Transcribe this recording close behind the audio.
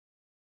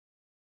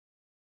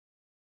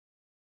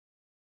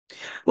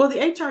Well, the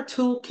HR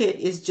toolkit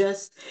is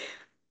just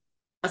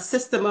a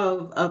system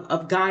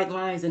of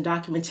guidelines and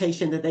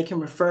documentation that they can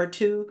refer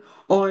to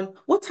on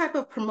what type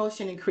of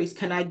promotion increase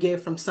can I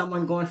give from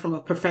someone going from a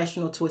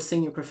professional to a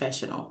senior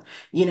professional.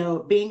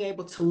 Being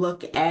able to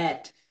look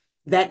at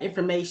that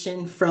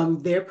information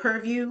from their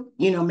purview,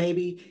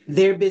 maybe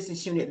their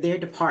business unit, their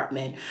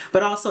department,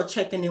 but also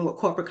checking in with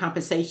corporate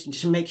compensation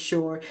to make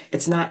sure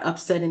it's not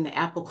upsetting the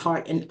apple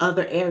cart in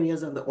other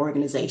areas of the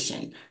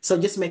organization. So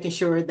just making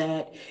sure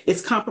that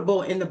it's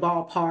comparable in the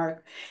ballpark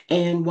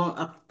and won't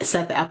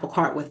upset the apple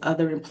cart with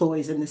other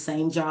employees in the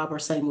same job or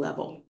same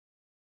level.